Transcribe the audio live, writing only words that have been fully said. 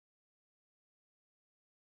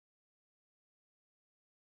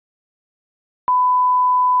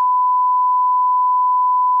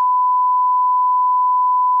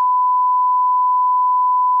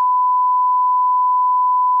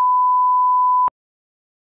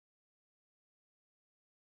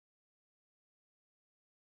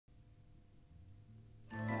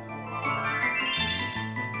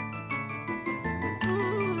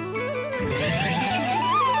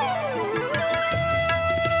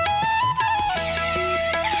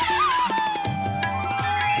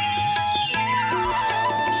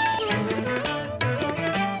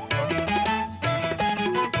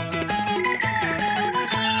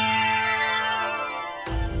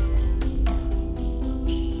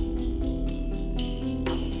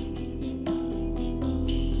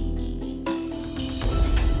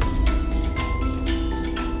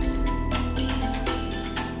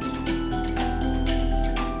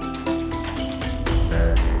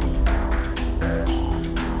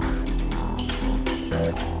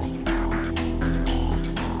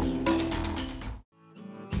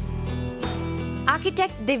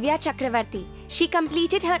Architect Divya Chakravarti. She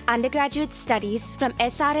completed her undergraduate studies from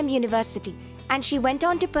SRM University and she went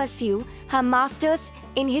on to pursue her master's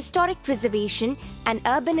in historic preservation and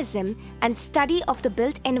urbanism and study of the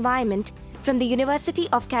built environment from the University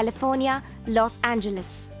of California, Los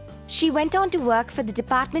Angeles. She went on to work for the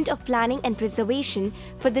Department of Planning and Preservation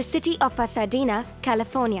for the city of Pasadena,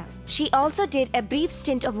 California. She also did a brief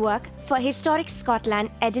stint of work for Historic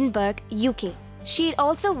Scotland, Edinburgh, UK. She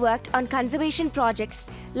also worked on conservation projects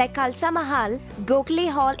like Kalsa Mahal, Gokhale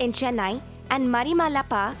Hall in Chennai, and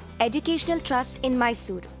Marimalappa Educational Trust in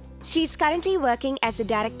Mysore. She is currently working as a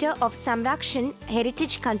director of Samrakshan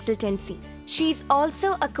Heritage Consultancy. She is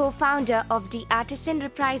also a co-founder of the Artisan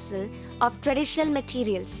Reprisal of Traditional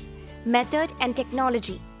Materials, Method and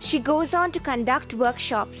Technology. She goes on to conduct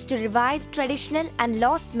workshops to revive traditional and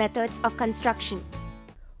lost methods of construction.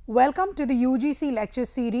 Welcome to the UGC lecture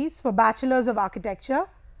series for Bachelors of Architecture.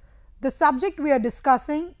 The subject we are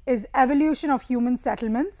discussing is evolution of human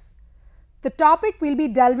settlements. The topic we'll be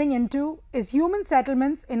delving into is human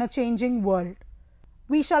settlements in a changing world.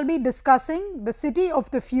 We shall be discussing the city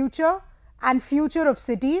of the future and future of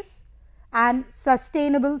cities and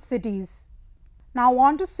sustainable cities. Now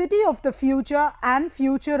on to city of the future and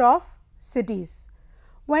future of cities.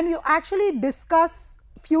 When you actually discuss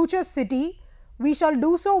future city, we shall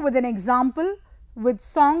do so with an example with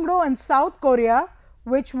Songdo in South Korea,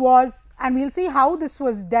 which was, and we'll see how this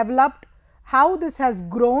was developed, how this has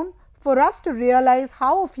grown for us to realize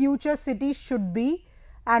how a future city should be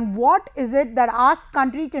and what is it that our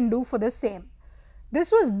country can do for the same.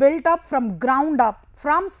 This was built up from ground up,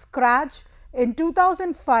 from scratch in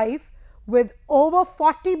 2005 with over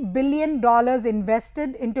 $40 billion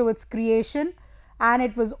invested into its creation, and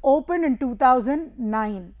it was opened in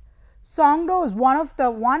 2009. Songdo is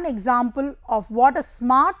one example of what a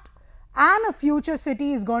smart and a future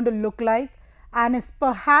city is going to look like and is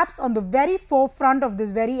perhaps on the very forefront of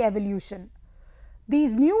this very evolution.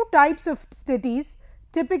 These new types of cities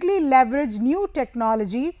typically leverage new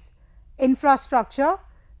technologies, infrastructure,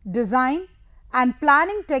 design and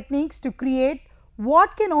planning techniques to create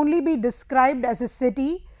what can only be described as a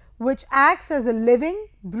city which acts as a living,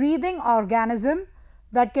 breathing organism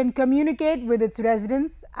that can communicate with its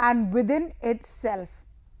residents and within itself.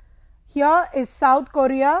 Here is South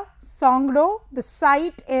Korea, Songdo, the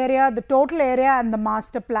site area, the total area and the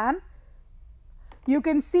master plan. You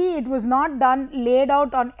can see it was not laid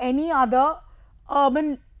out on any other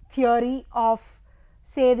urban theory of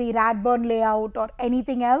say the Radburn layout or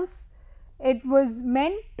anything else. It was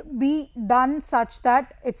meant to be done such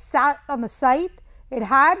that it sat on the site, it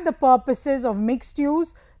had the purposes of mixed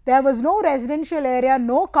use, there was no residential area,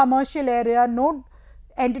 no commercial area, no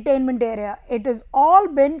entertainment area. It has all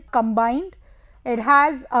been combined. It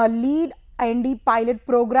has a lead IND pilot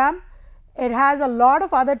program. It has a lot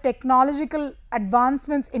of other technological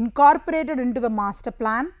advancements incorporated into the master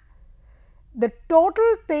plan. The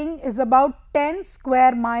total thing is about 10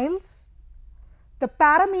 square miles. The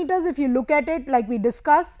parameters, if you look at it like we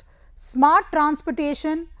discussed, smart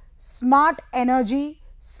transportation, smart energy,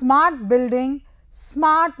 smart building,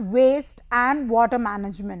 smart waste and water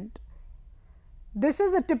management. This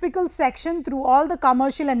is a typical section through all the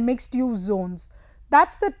commercial and mixed use zones.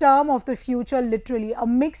 That's the term of the future, literally a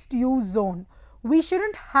mixed use zone. We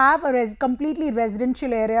shouldn't have a completely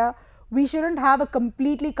residential area, we shouldn't have a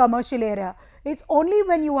completely commercial area. It's only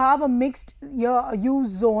when you have a mixed use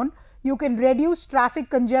zone you can reduce traffic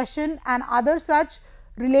congestion and other such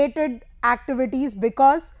related activities,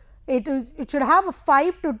 because it should have a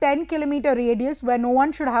 5 to 10 kilometer radius where no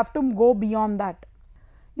one should have to go beyond that.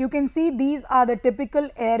 You can see these are the typical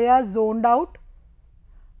areas zoned out.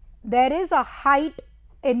 There is a height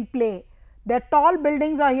in play. The tall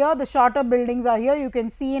buildings are here, the shorter buildings are here, you can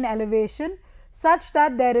see in elevation, such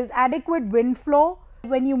that there is adequate wind flow.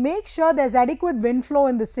 When you make sure there is adequate wind flow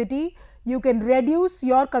in the city, you can reduce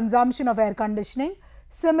your consumption of air conditioning.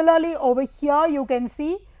 Similarly, over here you can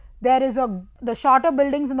see there is the shorter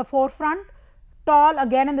buildings in the forefront, tall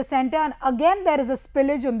again in the center, and again there is a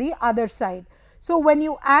spillage on the other side. So when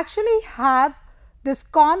you actually have this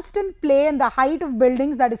constant play in the height of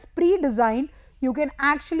buildings that is pre-designed, you can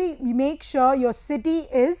actually make sure your city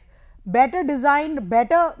is better designed,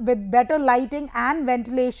 with better lighting and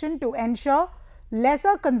ventilation to ensure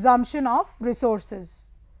lesser consumption of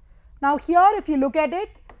resources. Now here if you look at it,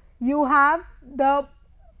 you have the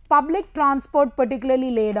public transport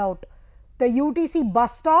particularly laid out. The UTC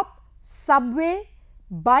bus stop, subway,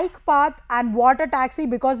 bike path and water taxi,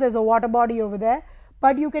 because there is a water body over there.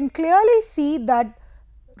 But you can clearly see that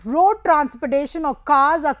road transportation or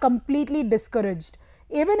cars are completely discouraged.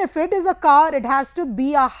 Even if it is a car, it has to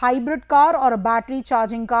be a hybrid car or a battery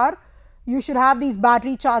charging car. You should have these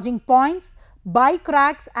battery charging points, bike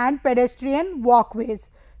racks and pedestrian walkways.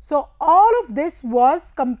 So, all of this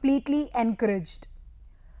was completely encouraged.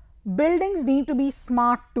 Buildings need to be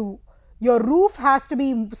smart too. Your roof has to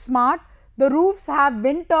be smart. The roofs have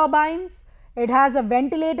wind turbines, it has a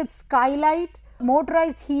ventilated skylight,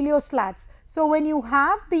 motorized helio slats. So, when you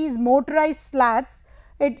have these motorized slats,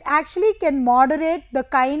 it actually can moderate the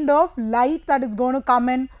kind of light that is going to come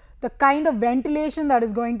in, the kind of ventilation that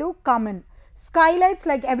is going to come in. Skylights,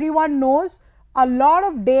 like everyone knows, a lot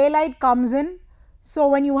of daylight comes in. So,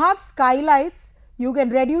 when you have skylights, you can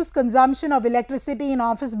reduce consumption of electricity in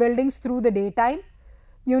office buildings through the daytime.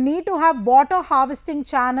 You need to have water harvesting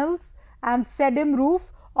channels and sedum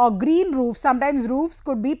roof or green roof. Sometimes roofs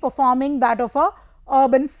could be performing that of a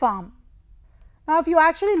urban farm. Now, if you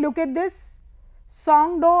actually look at this,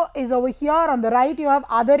 Songdo is over here. On the right, you have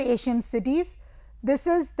other Asian cities. This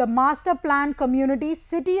is the master plan community.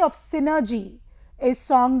 City of Synergy is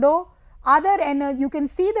Songdo. Other end, you can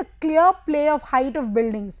see the clear play of height of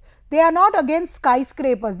buildings. They are not against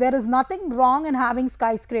skyscrapers. There is nothing wrong in having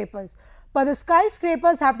skyscrapers. But the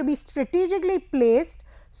skyscrapers have to be strategically placed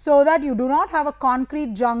so that you do not have a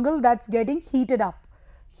concrete jungle that's getting heated up.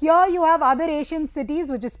 Here you have other Asian cities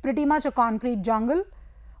which is pretty much a concrete jungle.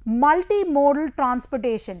 Multimodal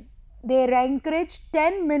transportation. They encourage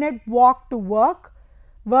 10-minute walk to work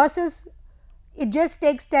versus it just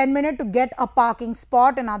takes 10 minutes to get a parking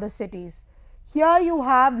spot in other cities. Here you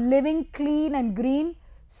have living clean and green,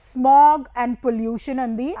 smog and pollution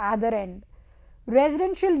on the other end.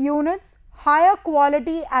 Residential units, higher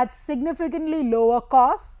quality at significantly lower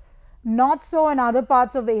costs, not so in other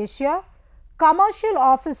parts of Asia. Commercial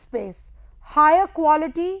office space, higher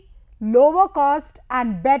quality, lower cost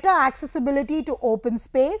and better accessibility to open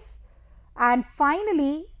space. And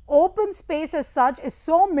finally, open space as such is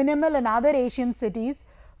so minimal in other Asian cities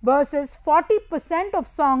versus 40% of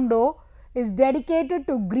Songdo is dedicated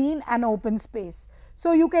to green and open space.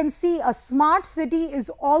 So, you can see a smart city is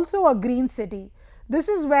also a green city. This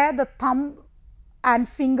is where the thumb and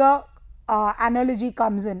finger analogy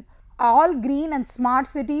comes in. All green and smart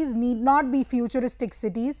cities need not be futuristic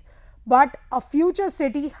cities, but a future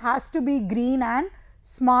city has to be green and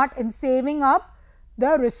smart in saving up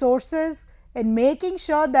the resources and making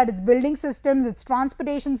sure that its building systems, its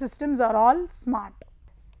transportation systems are all smart.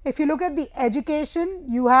 If you look at the education,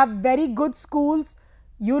 you have very good schools,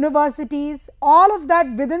 universities, all of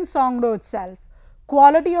that within Songdo itself.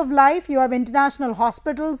 Quality of life, you have international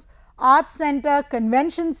hospitals, arts center,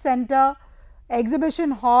 convention center,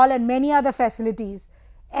 exhibition hall and many other facilities.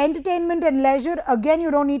 Entertainment and leisure, again you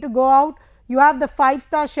don't need to go out. You have the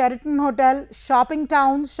 5-star Sheraton Hotel, shopping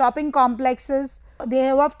towns, shopping complexes. They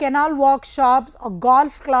have canal walk shops, a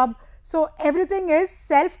golf club. So, everything is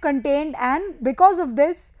self-contained and because of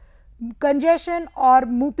this congestion or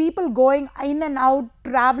people going in and out,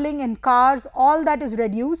 traveling in cars, all that is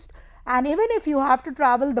reduced. And even if you have to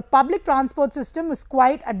travel, the public transport system is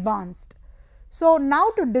quite advanced. So, now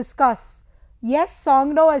to discuss, yes,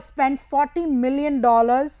 Songdo has spent $40 million,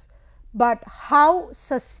 but how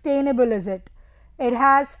sustainable is it? It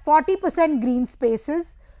has 40% green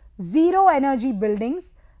spaces, zero energy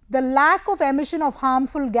buildings, the lack of emission of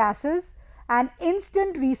harmful gases and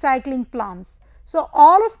instant recycling plants. So,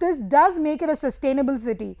 all of this does make it a sustainable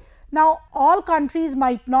city. Now, all countries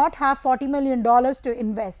might not have $40 million to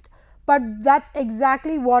invest, but that is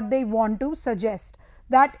exactly what they want to suggest,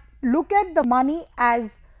 that look at the money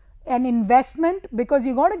as an investment because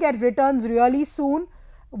you are going to get returns really soon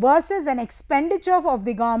versus an expenditure of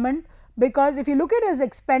the government, because if you look at it as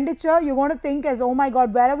expenditure, you are going to think as, oh my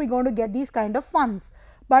God, where are we going to get these kind of funds?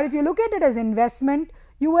 But if you look at it as investment,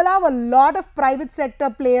 you will have a lot of private sector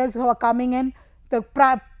players who are coming in. The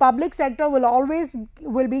public sector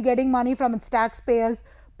will be getting money from its taxpayers,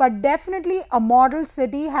 but definitely a model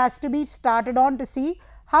city has to be started on to see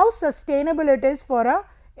how sustainable it is for a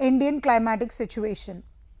Indian climatic situation.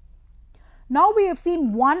 Now, we have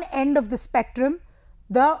seen one end of the spectrum,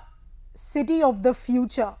 the city of the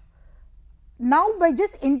future. Now, by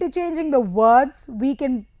just interchanging the words, we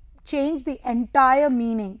can change the entire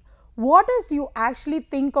meaning. What does you actually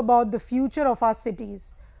think about the future of our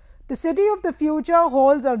cities? The city of the future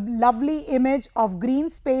holds a lovely image of green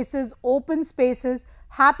spaces, open spaces,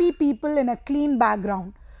 happy people in a clean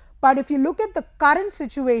background. But if you look at the current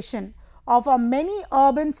situation of our many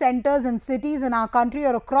urban centers and cities in our country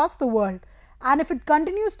or across the world, and if it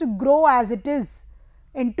continues to grow as it is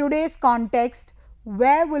in today's context,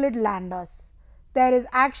 where will it land us? There is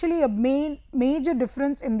actually a major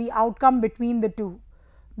difference in the outcome between the two.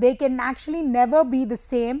 they can actually never be the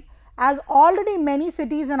same, as already many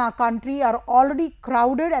cities in our country are already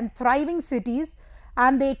crowded and thriving cities,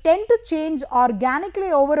 and they tend to change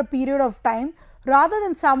organically over a period of time rather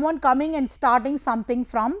than someone coming and starting something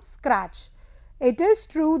from scratch. It is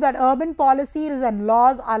true that urban policies and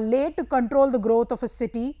laws are laid to control the growth of a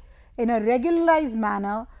city in a regularized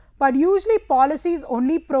manner, but usually policies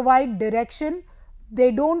only provide direction.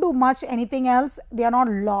 They don't do much anything else. They are not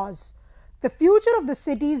laws. The future of the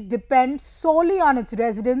cities depends solely on its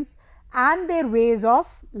residents and their ways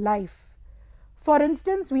of life. For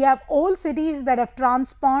instance, we have old cities that have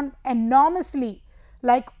transformed enormously,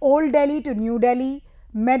 like Old Delhi to New Delhi,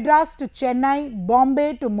 Madras to Chennai,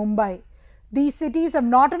 Bombay to Mumbai. These cities have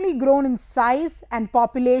not only grown in size and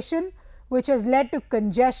population, which has led to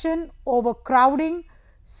congestion, overcrowding,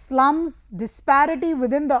 slums, disparity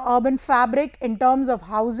within the urban fabric in terms of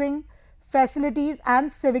housing, facilities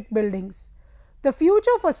and civic buildings. The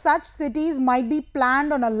future for such cities might be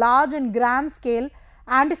planned on a large and grand scale,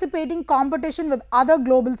 anticipating competition with other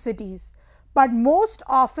global cities. But most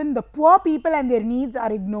often the poor people and their needs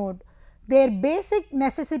are ignored. Their basic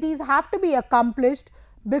necessities have to be accomplished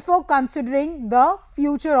before considering the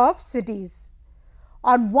future of cities.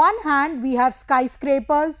 On one hand, we have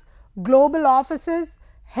skyscrapers, global offices,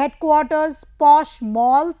 headquarters, posh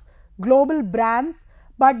malls, global brands,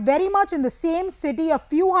 but very much in the same city a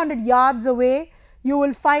few hundred yards away, you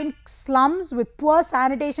will find slums with poor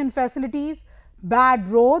sanitation facilities, bad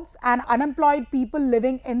roads and unemployed people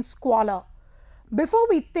living in squalor. Before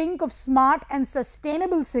we think of smart and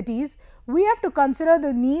sustainable cities, we have to consider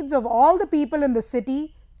the needs of all the people in the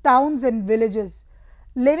city, towns and villages.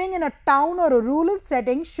 Living in a town or a rural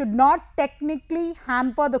setting should not technically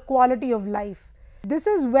hamper the quality of life. This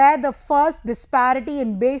is where the first disparity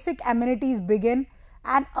in basic amenities begin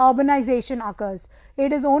and urbanization occurs.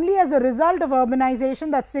 It is only as a result of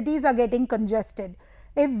urbanization that cities are getting congested.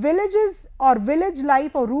 If villages or village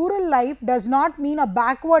life or rural life does not mean a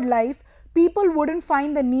backward life, people wouldn't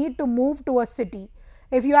find the need to move to a city.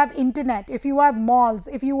 If you have internet, if you have malls,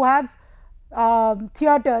 if you have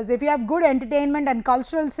theatres, if you have good entertainment and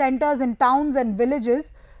cultural centers in towns and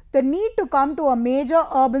villages, the need to come to a major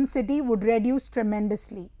urban city would reduce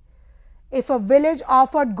tremendously. If a village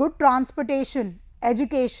offered good transportation,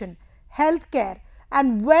 education, healthcare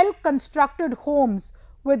and well constructed homes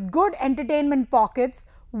with good entertainment pockets,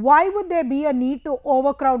 why would there be a need to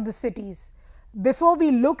overcrowd the cities? Before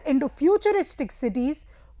we look into futuristic cities,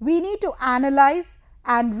 we need to analyze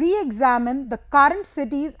and re-examine the current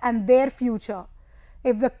cities and their future.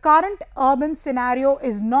 If the current urban scenario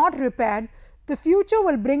is not repaired, the future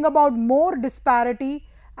will bring about more disparity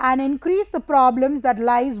and increase the problems that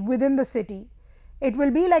lies within the city. It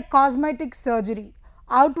will be like cosmetic surgery.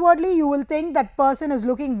 Outwardly, you will think that person is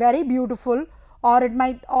looking very beautiful, or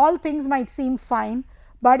all things might seem fine,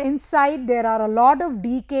 but inside there are a lot of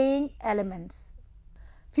decaying elements.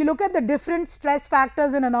 If you look at the different stress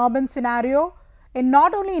factors in an urban scenario,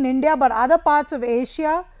 not only in India but other parts of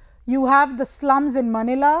Asia, you have the slums in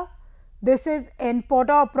Manila. This is in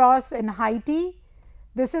Port-au-Prince in Haiti.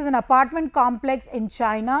 This is an apartment complex in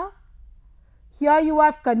China. Here you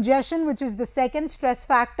have congestion, which is the second stress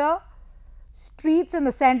factor. Streets in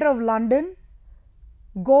the center of London.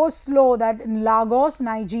 Go slow, that in Lagos,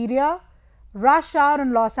 Nigeria. Rush hour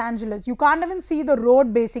in Los Angeles. You can't even see the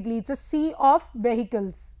road basically. It's a sea of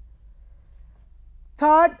vehicles.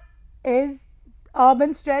 Third is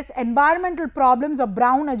urban stress, environmental problems or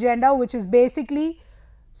brown agenda, which is basically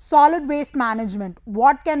solid waste management.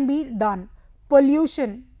 What can be done?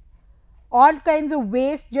 Pollution, all kinds of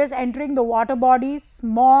waste just entering the water bodies,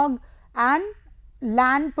 smog and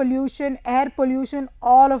land pollution, air pollution,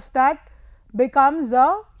 all of that becomes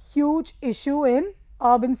a huge issue in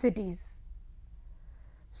urban cities.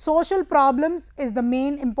 Social problems is the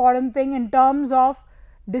main important thing in terms of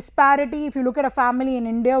disparity. If you look at a family in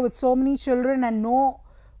India with so many children and no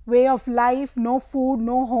way of life, no food,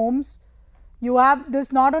 no homes, you have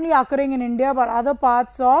this not only occurring in India but other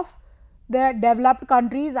parts of the developed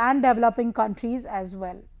countries and developing countries as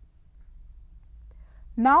well.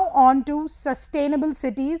 Now on to sustainable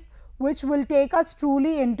cities, which will take us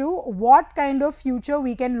truly into what kind of future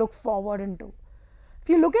we can look forward into. If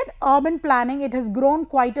you look at urban planning, it has grown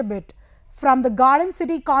quite a bit, from the garden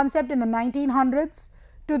city concept in the 1900s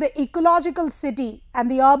to the ecological city and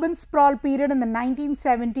the urban sprawl period in the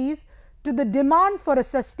 1970s to the demand for a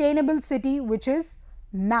sustainable city, which is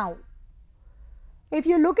now. If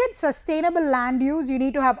you look at sustainable land use, you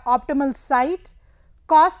need to have optimal site,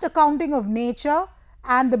 cost accounting of nature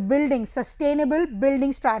and the building, sustainable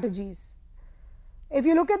building strategies. If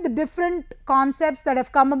you look at the different concepts that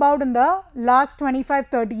have come about in the last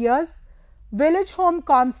 25-30 years, village home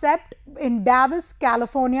concept in Davis,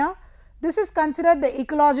 California, this is considered the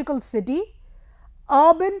ecological city.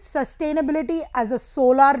 Urban sustainability as a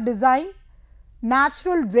solar design,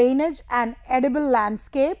 natural drainage and edible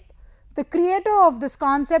landscape. The creator of this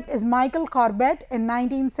concept is Michael Corbett in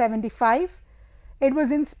 1975. It was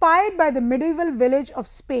inspired by the medieval village of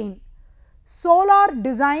Spain. Solar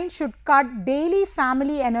design should cut daily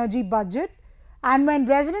family energy budget, and when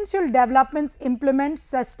residential developments implement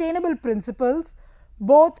sustainable principles,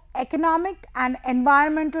 both economic and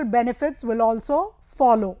environmental benefits will also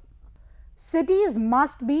follow. Cities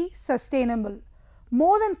must be sustainable.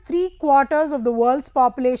 More than 3/4 of the world's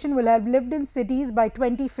population will have lived in cities by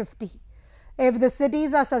 2050. If the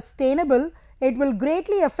cities are sustainable, it will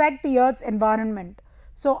greatly affect the Earth's environment.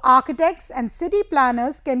 So, architects and city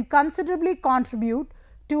planners can considerably contribute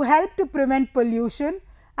to help to prevent pollution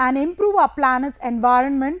and improve our planet's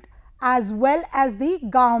environment as well as the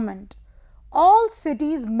government. All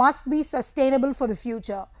cities must be sustainable for the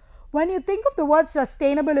future. When you think of the word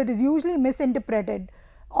sustainable, it is usually misinterpreted.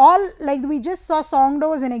 Like we just saw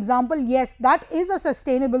Songdo as an example, yes, that is a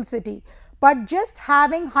sustainable city, but just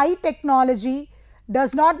having high technology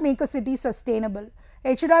does not make a city sustainable.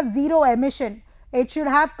 It should have zero emission. It should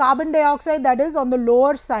have carbon dioxide that is on the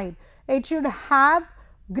lower side. It should have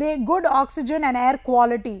good oxygen and air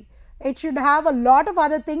quality. It should have a lot of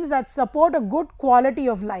other things that support a good quality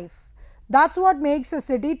of life. That's what makes a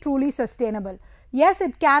city truly sustainable. Yes,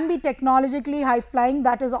 it can be technologically high flying.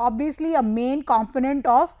 That is obviously a main component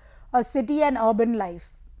of a city and urban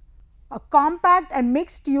life. A compact and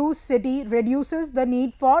mixed use city reduces the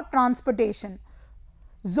need for transportation.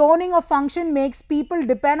 Zoning or function makes people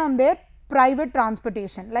depend on their private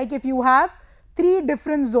transportation. Like if you have 3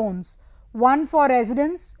 different zones, one for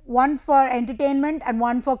residents, one for entertainment and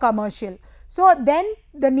one for commercial. So then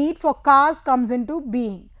the need for cars comes into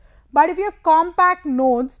being. But if you have compact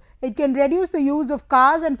nodes, it can reduce the use of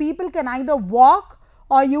cars and people can either walk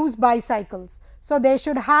or use bicycles. So they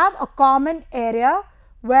should have a common area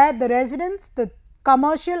where the residents, the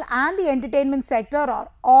commercial and the entertainment sector are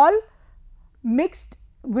all mixed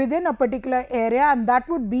within a particular area, and that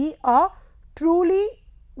would be a truly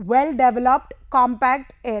well developed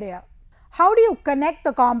compact area. How do you connect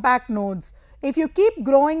the compact nodes? If you keep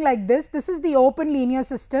growing like this is the open linear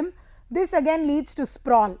system. This again leads to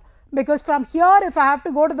sprawl, because from here if I have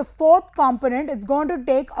to go to the 4th component, it is going to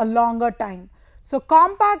take a longer time. So,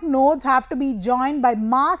 compact nodes have to be joined by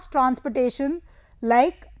mass transportation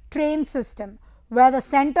like train system, where the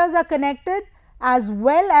centers are connected as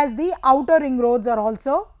well as the outer ring roads are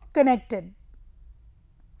also connected.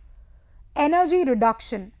 Energy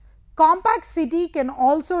reduction. Compact city can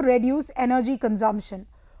also reduce energy consumption.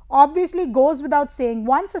 Obviously goes without saying,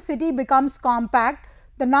 once a city becomes compact,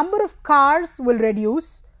 the number of cars will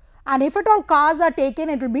reduce, and if at all cars are taken,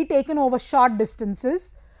 it will be taken over short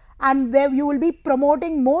distances, and there you will be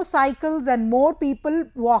promoting more cycles and more people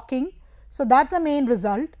walking. So, that is the main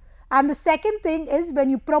result. And the second thing is, when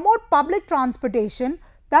you promote public transportation,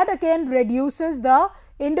 that again reduces the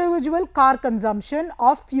individual car consumption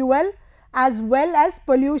of fuel as well as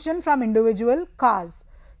pollution from individual cars.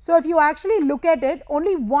 So, if you actually look at it,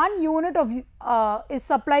 only 1 unit of is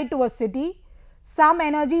supplied to a city, some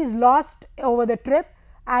energy is lost over the trip,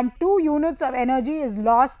 and 2 units of energy is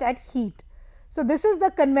lost at heat. So, this is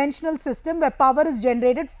the conventional system where power is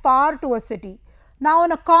generated far to a city. Now,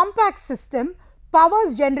 in a compact system, power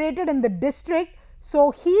is generated in the district,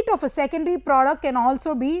 so heat of a secondary product can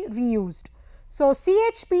also be reused. So,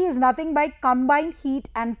 CHP is nothing but combined heat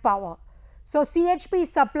and power. So, CHP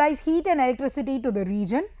supplies heat and electricity to the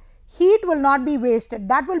region. Heat will not be wasted,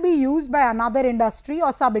 that will be used by another industry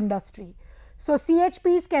or sub-industry. So,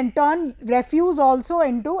 CHPs can turn refuse also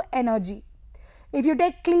into energy. If you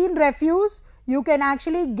take clean refuse, you can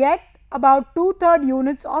actually get about 2/3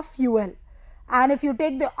 units of fuel, and if you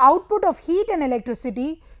take the output of heat and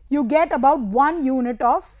electricity, you get about 1 unit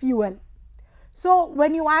of fuel. So,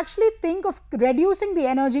 when you actually think of reducing the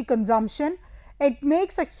energy consumption, it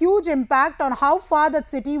makes a huge impact on how far that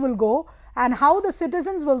city will go and how the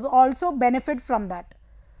citizens will also benefit from that.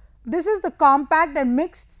 This is the compact and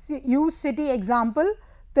mixed use city example,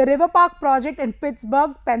 the River Park project in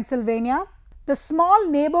Pittsburgh, Pennsylvania. The small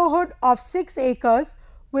neighborhood of 6 acres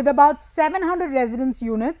with about 700 residence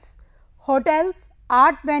units, hotels,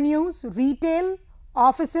 art venues, retail,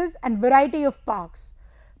 offices and variety of parks.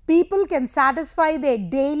 People can satisfy their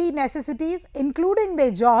daily necessities, including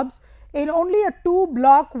their jobs, in only a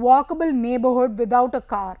 2-block walkable neighborhood without a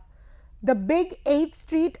car. The big 8th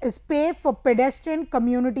Street is paved for pedestrian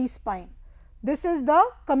community spine. This is the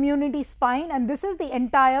community spine, and this is the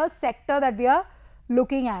entire sector that we are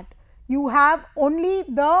looking at. You have only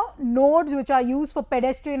the nodes which are used for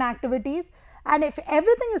pedestrian activities, and if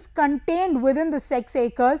everything is contained within the 6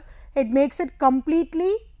 acres, it makes it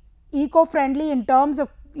completely eco-friendly in terms of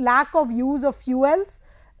lack of use of fuels,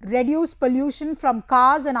 reduce pollution from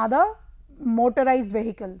cars and other motorized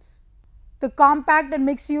vehicles. The compact and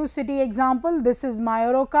mixed use city example, this is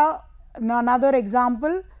Mallorca, another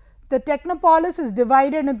example. The Technopolis is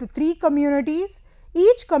divided into 3 communities.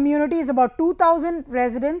 Each community is about 2,000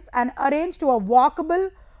 residents and arranged to a walkable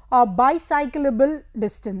or bicyclable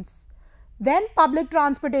distance. Then public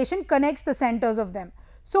transportation connects the centers of them.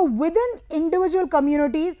 So within individual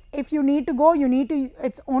communities, if you need to go,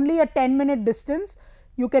 it's only a 10-minute distance.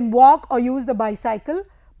 You can walk or use the bicycle.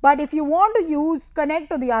 But if you want to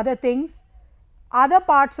connect to the other things, other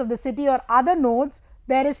parts of the city or other nodes,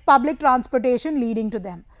 there is public transportation leading to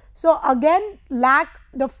them. So again,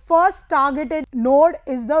 the first targeted node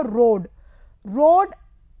is the road. Road,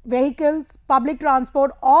 vehicles, public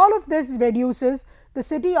transport, all of this reduces, the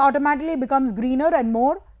city automatically becomes greener and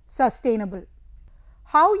more sustainable.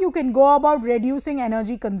 How you can go about reducing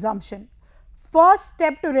energy consumption? First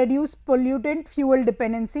step to reduce pollutant fuel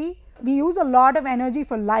dependency, we use a lot of energy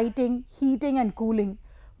for lighting, heating and cooling.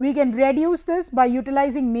 We can reduce this by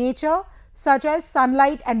utilizing nature such as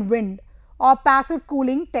sunlight and wind, or passive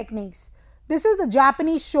cooling techniques. This is the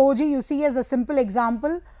Japanese shoji you see as a simple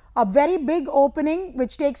example, a very big opening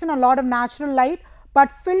which takes in a lot of natural light but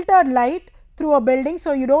filtered light through a building,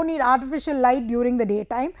 so you don't need artificial light during the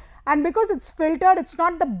daytime, and because it's filtered, it's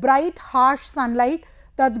not the bright harsh sunlight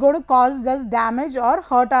that's going to cause this damage or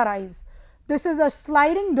hurt our eyes. This is a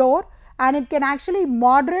sliding door and it can actually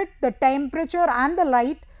moderate the temperature and the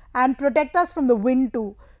light and protect us from the wind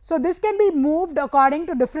too. So this can be moved according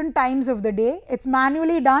to different times of the day. It's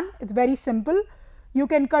manually done, it's very simple. You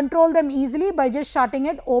can control them easily by just shutting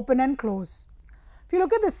it open and close. If you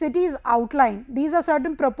look at the city's outline, these are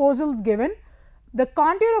certain proposals given. The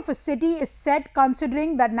contour of a city is set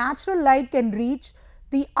considering that natural light can reach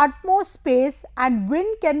the utmost space and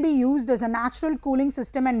wind can be used as a natural cooling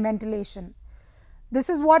system and ventilation. This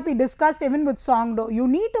is what we discussed even with Songdo. You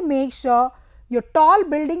need to make sure your tall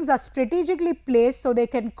buildings are strategically placed so they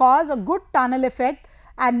can cause a good tunnel effect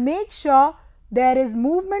and make sure there is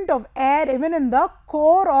movement of air even in the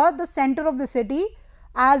core or the center of the city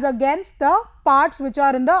as against the parts which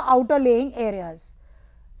are in the outer laying areas.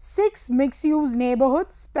 6 mixed-use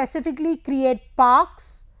neighborhoods specifically create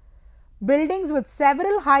parks. Buildings with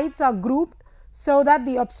several heights are grouped so that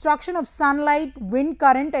the obstruction of sunlight, wind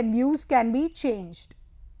current and views can be changed.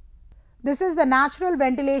 This is the natural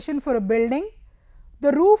ventilation for a building.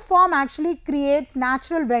 The roof form actually creates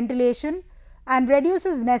natural ventilation and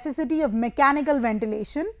reduces necessity of mechanical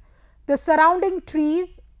ventilation. The surrounding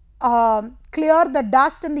trees clear the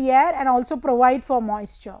dust in the air and also provide for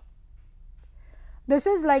moisture. This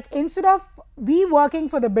is like, instead of we working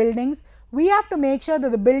for the buildings, we have to make sure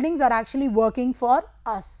that the buildings are actually working for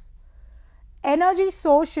us. Energy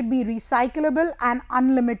source should be recyclable and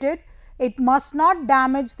unlimited. It must not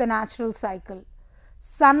damage the natural cycle.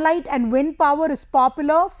 Sunlight and wind power is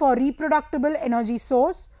popular for reproducible energy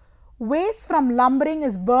source. Waste from lumbering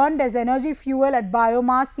is burned as energy fuel at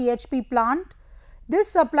biomass CHP plant. This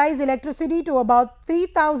supplies electricity to about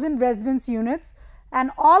 3,000 residence units and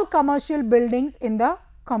all commercial buildings in the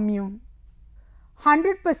commune.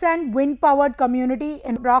 100% wind powered community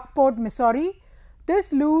in Rockport, Missouri.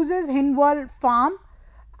 This loses Hindwall Farm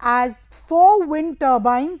as 4 wind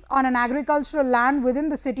turbines on an agricultural land within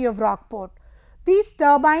the city of Rockport. These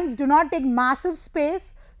turbines do not take massive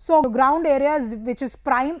space, so ground areas which is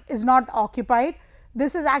prime is not occupied.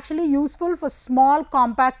 This is actually useful for small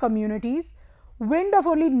compact communities. Wind of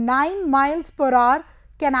only 9 miles per hour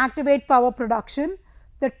can activate power production.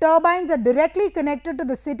 The turbines are directly connected to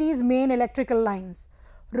the city's main electrical lines.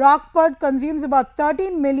 Rockport consumes about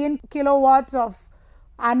 13 million kilowatts of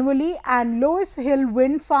annually, and Lewis Hill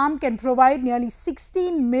Wind Farm can provide nearly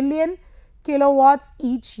 16 million kilowatts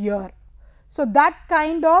each year. So that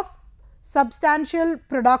kind of substantial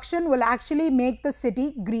production will actually make the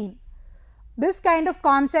city green. This kind of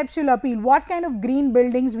conceptual appeal, what kind of green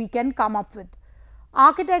buildings we can come up with.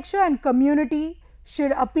 Architecture and community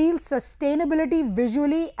should appeal sustainability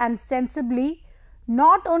visually and sensibly,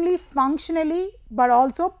 not only functionally but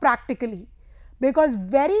also practically, because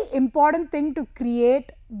very important thing to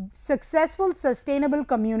create successful sustainable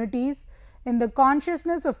communities in the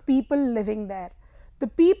consciousness of people living there. The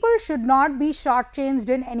people should not be shortchanged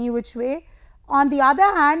in any which way. On the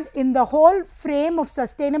other hand, in the whole frame of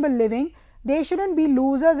sustainable living, they shouldn't be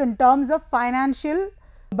losers in terms of financial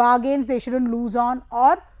bargains they shouldn't lose on,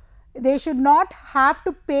 or they should not have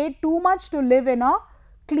to pay too much to live in a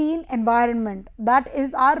clean environment. That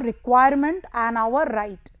is our requirement and our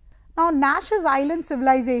right. Now, Nash's Island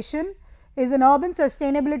Civilization is an urban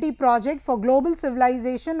sustainability project for global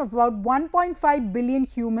civilization of about 1.5 billion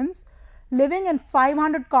humans living in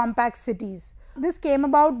 500 compact cities. This came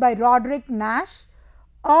about by Roderick Nash.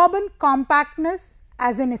 Urban compactness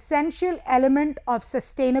as an essential element of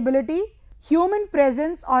sustainability, human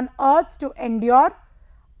presence on earth to endure,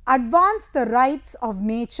 advance the rights of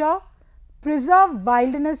nature, preserve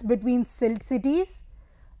wilderness between cities,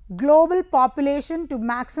 global population to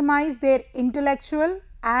maximize their intellectual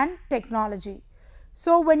and technology.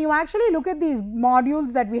 So, when you actually look at these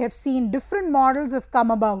modules that we have seen, different models have come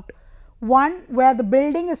about. One where the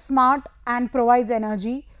building is smart and provides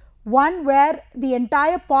energy, one where the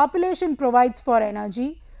entire population provides for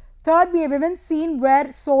energy. Third, we have even seen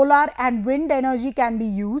where solar and wind energy can be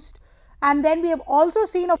used, and then we have also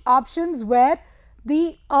seen options where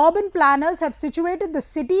the urban planners have situated the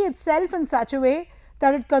city itself in such a way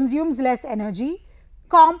that it consumes less energy.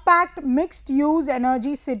 Compact mixed use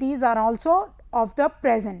energy cities are also of the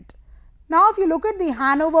present. Now, if you look at the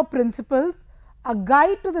Hanover Principles, a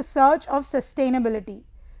guide to the search of sustainability,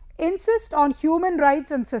 insist on human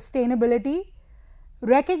rights and sustainability,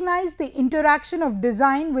 recognize the interaction of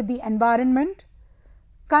design with the environment,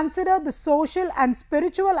 consider the social and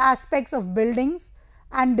spiritual aspects of buildings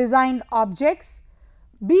and designed objects,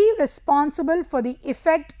 be responsible for the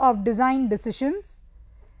effect of design decisions,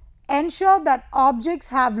 ensure that objects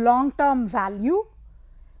have long-term value.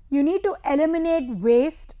 You need to eliminate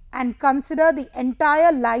waste and consider the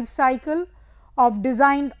entire life cycle of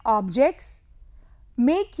designed objects,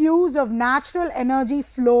 make use of natural energy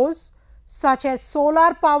flows such as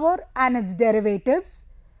solar power and its derivatives.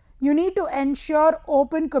 You need to ensure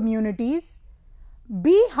open communities,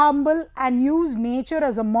 be humble and use nature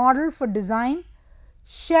as a model for design,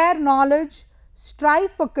 share knowledge,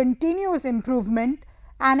 strive for continuous improvement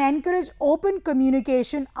and encourage open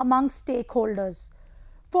communication among stakeholders.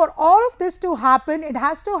 For all of this to happen, it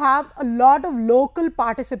has to have a lot of local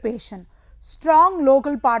participation, strong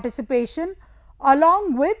local participation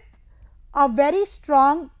along with a very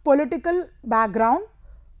strong political background,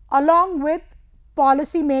 along with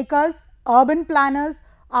policy makers, urban planners,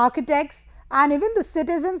 architects and even the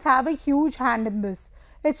citizens have a huge hand in this.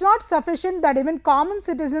 It is not sufficient that even common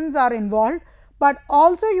citizens are involved, but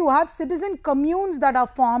also you have citizen communes that are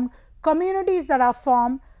formed, communities that are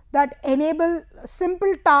formed that enable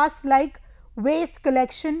simple tasks like waste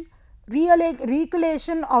collection,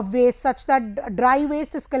 recollection of waste such that dry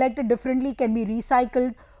waste is collected differently, can be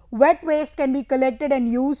recycled, wet waste can be collected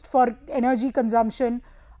and used for energy consumption,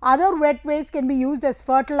 other wet waste can be used as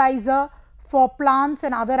fertilizer for plants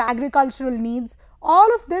and other agricultural needs.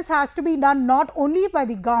 All of this has to be done not only by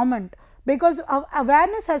the government, because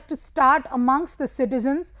awareness has to start amongst the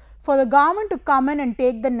citizens for the government to come in and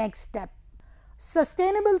take the next step.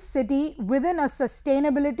 Sustainable city within a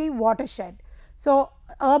sustainability watershed. So,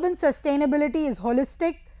 urban sustainability is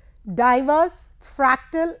holistic, diverse,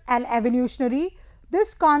 fractal and evolutionary.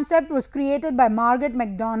 This concept was created by Margaret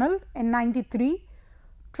MacDonald in 1993.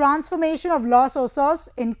 Transformation of Los Osos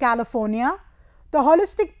in California. The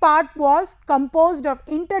holistic part was composed of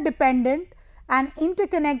interdependent and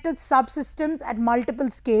interconnected subsystems at multiple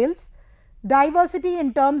scales. Diversity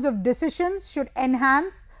in terms of decisions should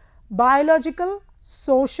enhance biological,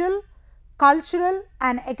 social, cultural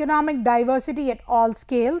and economic diversity at all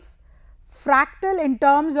scales. Fractal in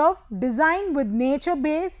terms of design with nature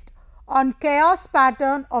based on chaos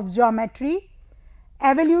pattern of geometry.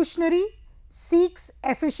 Evolutionary seeks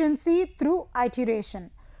efficiency through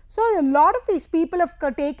iteration. So, a lot of these people have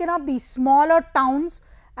taken up these smaller towns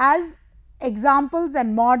as examples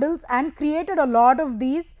and models and created a lot of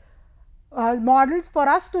these models for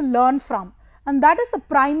us to learn from, and that is the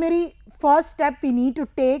primary first step we need to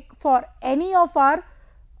take for any of our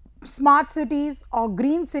smart cities or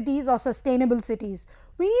green cities or sustainable cities.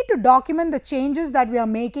 We need to document the changes that we are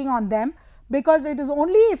making on them, because it is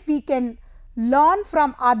only if we can learn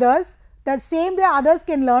from others that same way others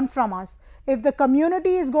can learn from us. If the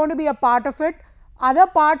community is going to be a part of it, other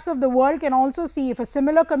parts of the world can also see if a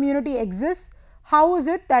similar community exists, how is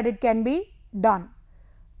it that it can be done.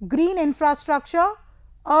 Green infrastructure,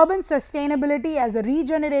 urban sustainability as a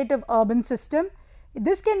regenerative urban system.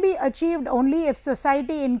 This can be achieved only if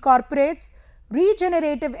society incorporates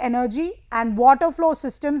regenerative energy and water flow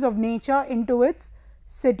systems of nature into its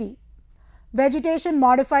city. Vegetation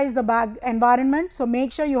modifies the environment, so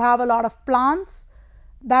make sure you have a lot of plants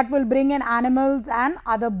that will bring in animals and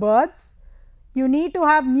other birds. you need to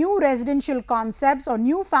have new residential concepts or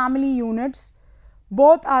new family units,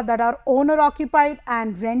 both that are owner occupied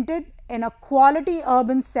and rented in a quality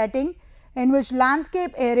urban setting in which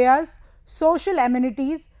landscape areas, social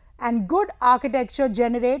amenities and good architecture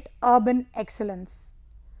generate urban excellence.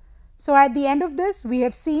 So, at the end of this, we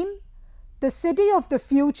have seen the city of the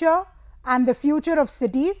future and the future of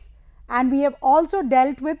cities, and we have also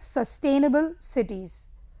dealt with sustainable cities.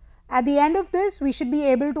 At the end of this, we should be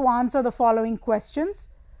able to answer the following questions.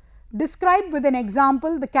 Describe with an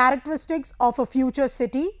example the characteristics of a future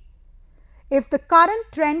city. If the current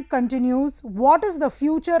trend continues, what is the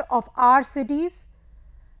future of our cities?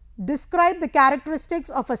 Describe the characteristics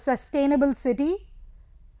of a sustainable city.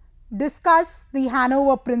 Discuss the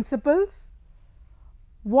Hanover principles.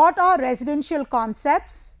 What are residential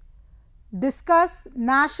concepts? Discuss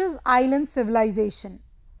Nash's Island civilization.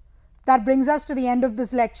 That brings us to the end of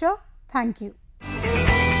this lecture. Thank you.